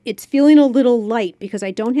good. It's feeling a little light because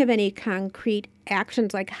I don't have any concrete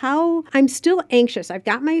actions. Like how I'm still anxious. I've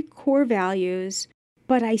got my core values,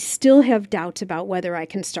 but I still have doubts about whether I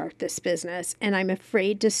can start this business. And I'm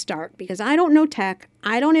afraid to start because I don't know tech.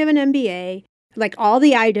 I don't have an MBA. Like all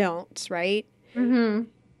the I don'ts, right? Mm-hmm.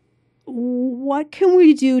 What can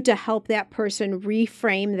we do to help that person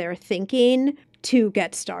reframe their thinking to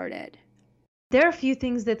get started? There are a few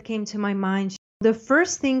things that came to my mind. The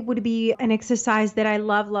first thing would be an exercise that I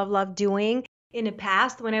love doing in the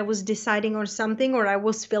past when I was deciding on something or I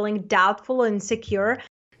was feeling doubtful and insecure.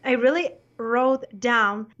 I really wrote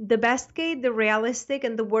down the best case, the realistic,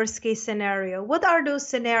 and the worst case scenario. What are those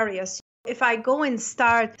scenarios? If I go and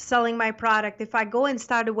start selling my product, if I go and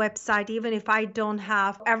start a website, even if I don't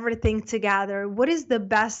have everything together, what is the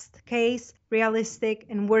best case, realistic,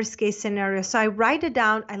 and worst case scenario? So I write it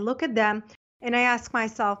down, I look at them, and I ask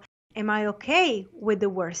myself, am I okay with the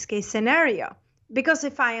worst case scenario? Because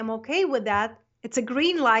if I am okay with that, it's a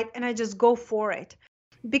green light and I just go for it.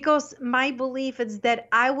 Because my belief is that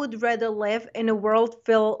I would rather live in a world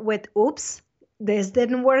filled with, oops, this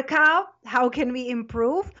didn't work out. How can we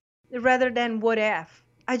improve? Rather than what if.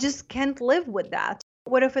 I just can't live with that.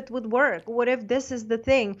 What if it would work? What if this is the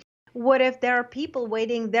thing? What if there are people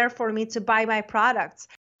waiting there for me to buy my products?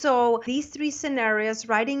 So these three scenarios,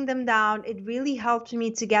 writing them down, it really helped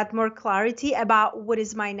me to get more clarity about what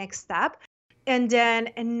is my next step. And then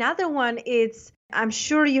another one is, I'm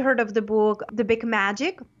sure you heard of the book, The Big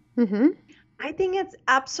Magic. Mm-hmm. I think it's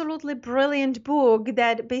absolutely brilliant book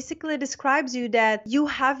that basically describes you that you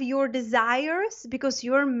have your desires because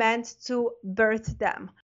you're meant to birth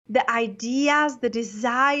them. The ideas, the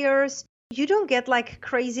desires, you don't get like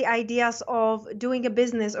crazy ideas of doing a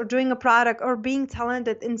business or doing a product or being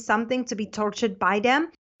talented in something to be tortured by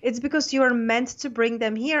them. It's because you're meant to bring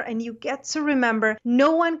them here and you get to remember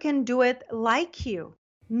no one can do it like you.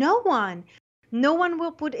 No one. No one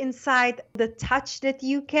will put inside the touch that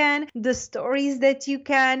you can, the stories that you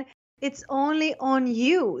can. It's only on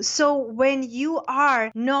you. So when you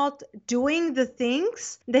are not doing the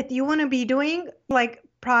things that you want to be doing, like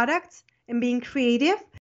products and being creative,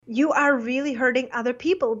 you are really hurting other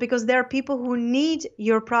people because there are people who need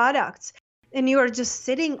your products and you are just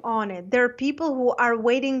sitting on it. There are people who are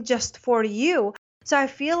waiting just for you. So I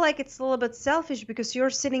feel like it's a little bit selfish because you're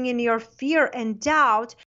sitting in your fear and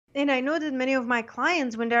doubt. And I know that many of my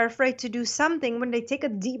clients, when they're afraid to do something, when they take a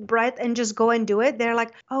deep breath and just go and do it, they're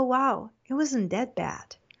like, oh, wow, it wasn't that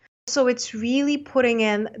bad. So it's really putting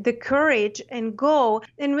in the courage and go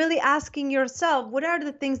and really asking yourself, what are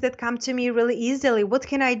the things that come to me really easily? What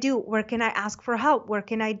can I do? Where can I ask for help? Where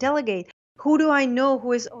can I delegate? Who do I know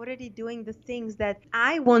who is already doing the things that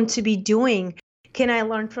I want to be doing? Can I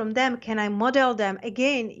learn from them? Can I model them?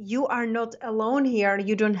 Again, you are not alone here.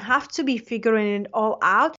 You don't have to be figuring it all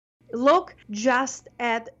out. Look just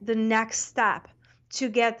at the next step to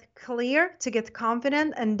get clear, to get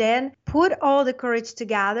confident, and then put all the courage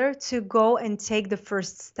together to go and take the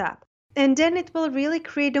first step. And then it will really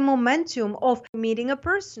create a momentum of meeting a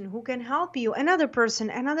person who can help you, another person,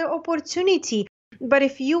 another opportunity. But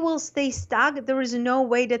if you will stay stuck, there is no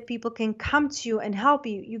way that people can come to you and help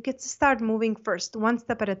you. You get to start moving first, one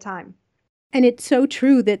step at a time. And it's so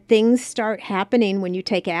true that things start happening when you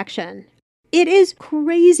take action. It is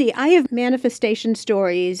crazy. I have manifestation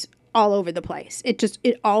stories all over the place.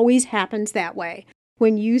 It always happens that way.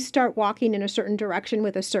 When you start walking in a certain direction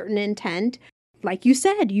with a certain intent, like you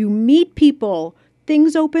said, you meet people,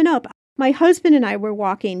 things open up. My husband and I were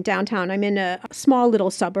walking downtown. I'm in a small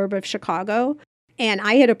little suburb of Chicago, and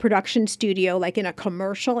I had a production studio like in a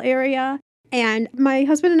commercial area. And my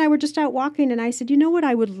husband and I were just out walking, and I said, you know what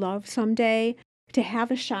I would love someday? To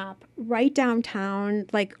have a shop right downtown,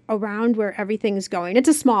 like around where everything's going. It's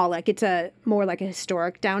a small, like it's a more like a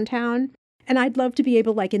historic downtown. And I'd love to be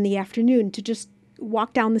able, like in the afternoon, to just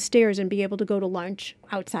walk down the stairs and be able to go to lunch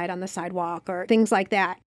outside on the sidewalk or things like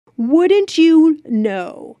that. Wouldn't you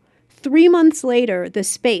know, 3 months later, the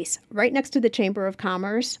space right next to the Chamber of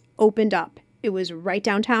Commerce opened up. It was right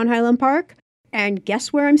downtown Highland Park. And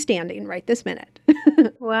guess where I'm standing right this minute?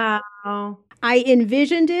 Wow. I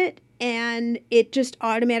envisioned it and it just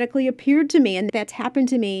automatically appeared to me. And that's happened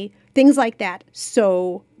to me, things like that,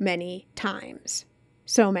 so many times.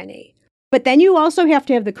 So many. But then you also have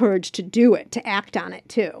to have the courage to do it, to act on it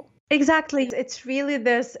too. Exactly. It's really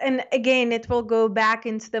this. And again, it will go back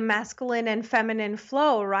into the masculine and feminine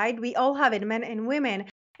flow, right? We all have it, men and women.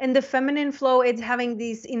 And the feminine flow is having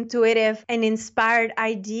these intuitive and inspired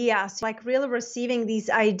ideas, like really receiving these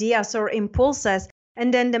ideas or impulses.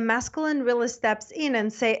 And then the masculine really steps in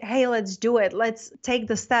and say, hey, let's do it. Let's take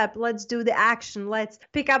the step. Let's do the action. Let's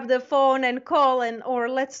pick up the phone and call or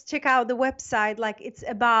let's check out the website. Like it's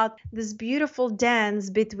about this beautiful dance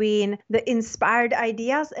between the inspired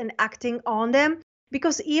ideas and acting on them.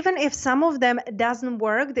 Because even if some of them doesn't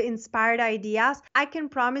work, the inspired ideas, I can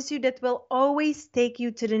promise you that will always take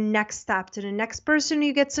you to the next step, to the next person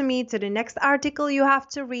you get to meet, to the next article you have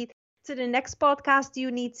to read, to the next podcast you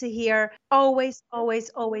need to hear. Always, always,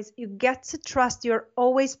 always. You get to trust you're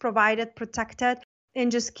always provided, protected,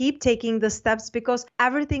 and just keep taking the steps because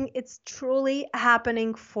everything is truly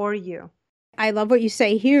happening for you. I love what you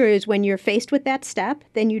say here is when you're faced with that step,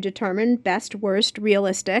 then you determine best, worst,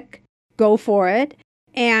 realistic, go for it.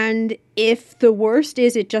 And if the worst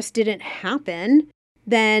is it just didn't happen,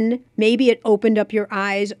 then maybe it opened up your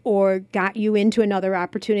eyes or got you into another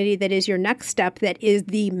opportunity that is your next step, that is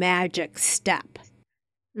the magic step.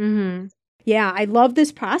 Mm-hmm. Yeah, I love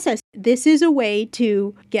this process. This is a way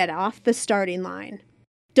to get off the starting line.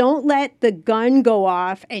 Don't let the gun go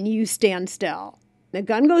off and you stand still. The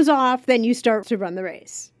gun goes off, then you start to run the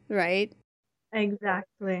race, right?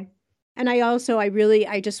 Exactly. And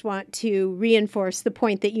I just want to reinforce the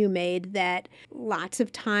point that you made that lots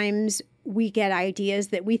of times we get ideas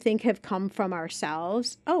that we think have come from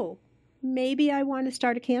ourselves. Oh, maybe I want to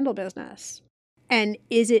start a candle business. And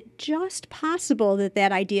is it just possible that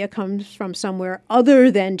that idea comes from somewhere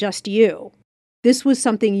other than just you? This was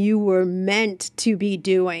something you were meant to be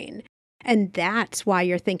doing. And that's why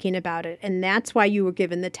you're thinking about it. And that's why you were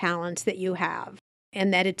given the talents that you have.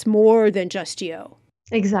 And that it's more than just you.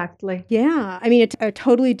 Exactly. Yeah. I mean, it's a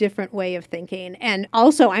totally different way of thinking. And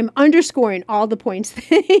also, I'm underscoring all the points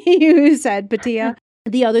that you said, Patia.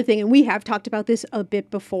 The other thing, and we have talked about this a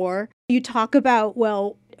bit before, you talk about,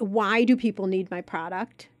 well, why do people need my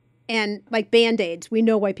product? And like Band-Aids, we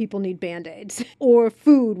know why people need Band-Aids. Or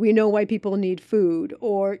food, we know why people need food.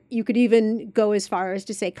 Or you could even go as far as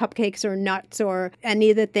to say cupcakes or nuts or any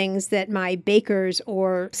of the things that my bakers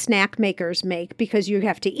or snack makers make because you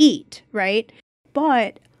have to eat, right?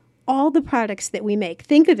 But all the products that we make,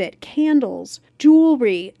 think of it, candles,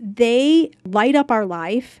 jewelry, they light up our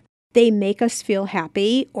life. They make us feel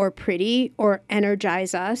happy or pretty or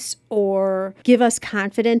energize us or give us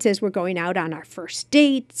confidence as we're going out on our first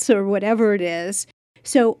dates or whatever it is.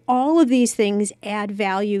 So all of these things add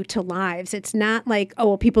value to lives. It's not like, oh,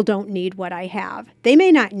 well, people don't need what I have. They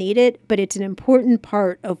may not need it, but it's an important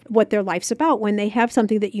part of what their life's about when they have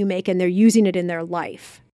something that you make and they're using it in their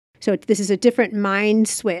life. So this is a different mind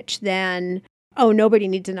switch than, oh, nobody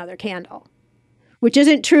needs another candle, which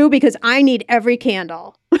isn't true because I need every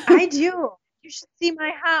candle. I do. You should see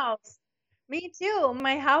my house. Me too.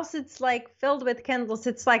 My house, it's like filled with candles.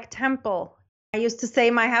 It's like temple. I used to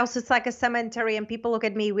say my house is like a cemetery and people look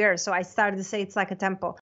at me weird. So I started to say it's like a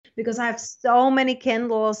temple because I have so many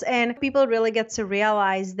candles and people really get to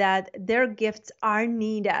realize that their gifts are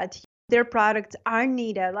needed. Their products are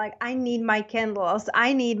needed. Like I need my candles.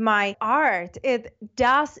 I need my art. It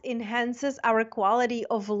does enhances our quality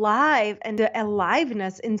of life and the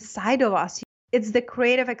aliveness inside of us. It's the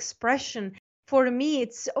creative expression. For me,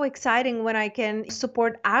 it's so exciting when I can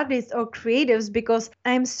support artists or creatives because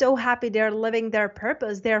I'm so happy they're living their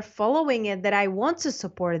purpose. They're following it, that I want to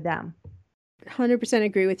support them. 100%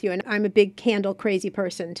 agree with you. And I'm a big candle crazy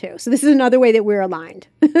person too. So this is another way that we're aligned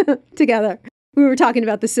together. We were talking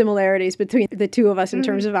about the similarities between the two of us in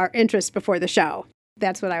terms of our interests before the show.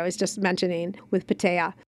 That's what I was just mentioning with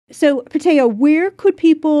Patia. So, Patia, where could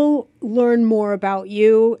people learn more about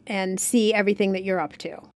you and see everything that you're up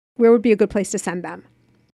to? Where would be a good place to send them?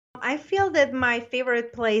 I feel that my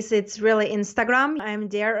favorite place, it's really Instagram. I'm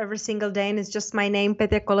there every single day and it's just my name,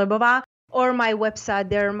 Petia Kolebova, or my website.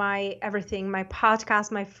 There, my everything, my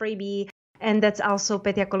podcast, my freebie, and that's also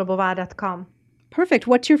petiakolebova.com. Perfect.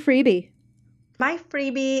 What's your freebie? My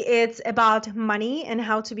freebie, it's about money and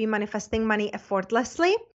how to be manifesting money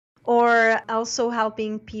effortlessly, or also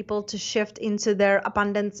helping people to shift into their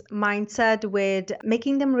abundance mindset with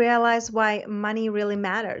making them realize why money really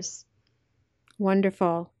matters.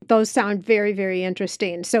 Wonderful. Those sound very, very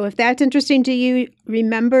interesting. So if that's interesting to you,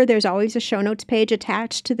 remember there's always a show notes page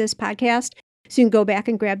attached to this podcast. So you can go back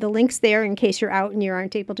and grab the links there in case you're out and you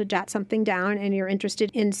aren't able to jot something down and you're interested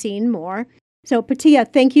in seeing more. So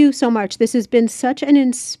Patiya, thank you so much. This has been such an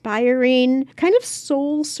inspiring, kind of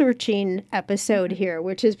soul-searching episode here,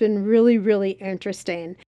 which has been really, really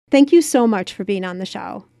interesting. Thank you so much for being on the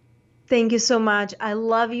show. Thank you so much. I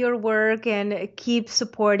love your work and keep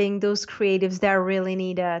supporting those creatives that are really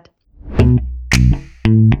needed.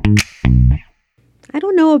 I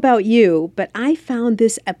don't know about you, but I found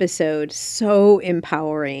this episode so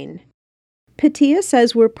empowering. Patiya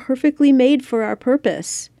says we're perfectly made for our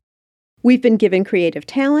purpose. We've been given creative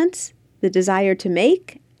talents, the desire to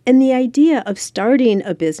make, and the idea of starting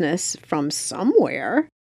a business from somewhere.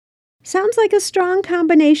 Sounds like a strong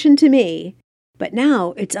combination to me, but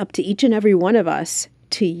now it's up to each and every one of us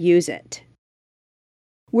to use it.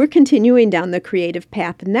 We're continuing down the creative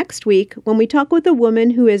path next week when we talk with a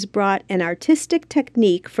woman who has brought an artistic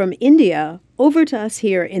technique from India over to us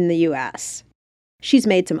here in the U.S. She's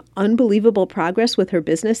made some unbelievable progress with her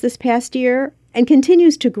business this past year and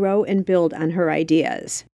continues to grow and build on her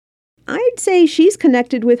ideas. I'd say she's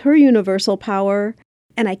connected with her universal power,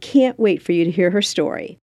 and I can't wait for you to hear her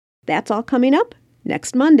story. That's all coming up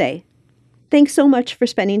next Monday. Thanks so much for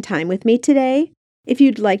spending time with me today. If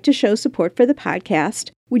you'd like to show support for the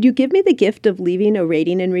podcast, would you give me the gift of leaving a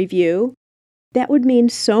rating and review? That would mean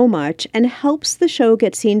so much and helps the show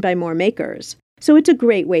get seen by more makers, so it's a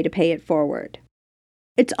great way to pay it forward.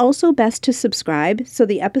 It's also best to subscribe so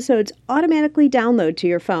the episodes automatically download to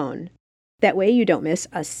your phone. That way you don't miss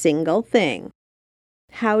a single thing.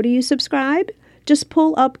 How do you subscribe? Just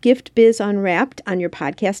pull up Gift Biz Unwrapped on your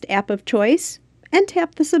podcast app of choice and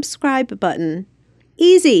tap the subscribe button.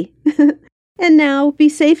 Easy! And now, be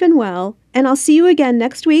safe and well, and I'll see you again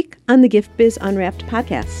next week on the Gift Biz Unwrapped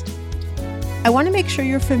podcast. I want to make sure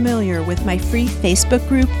you're familiar with my free Facebook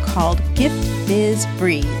group called Gift Biz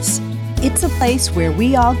Breeze. It's a place where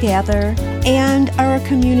we all gather and are a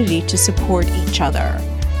community to support each other.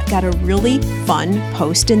 I've got a really fun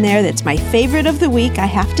post in there that's my favorite of the week, I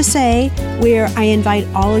have to say, where I invite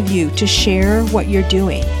all of you to share what you're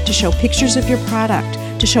doing, to show pictures of your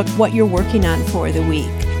product, to show what you're working on for the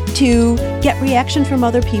week, to get reaction from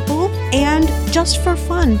other people, and just for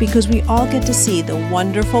fun because we all get to see the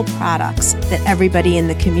wonderful products that everybody in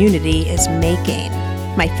the community is making.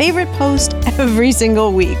 My favorite post every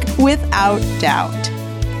single week, without doubt.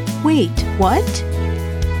 Wait, what?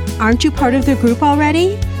 Aren't you part of the group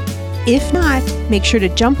already? If not, make sure to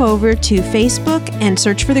jump over to Facebook and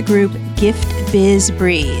search for the group Gift Biz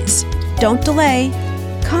Breeze. Don't delay.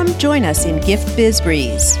 Come join us in Gift Biz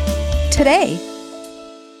Breeze today.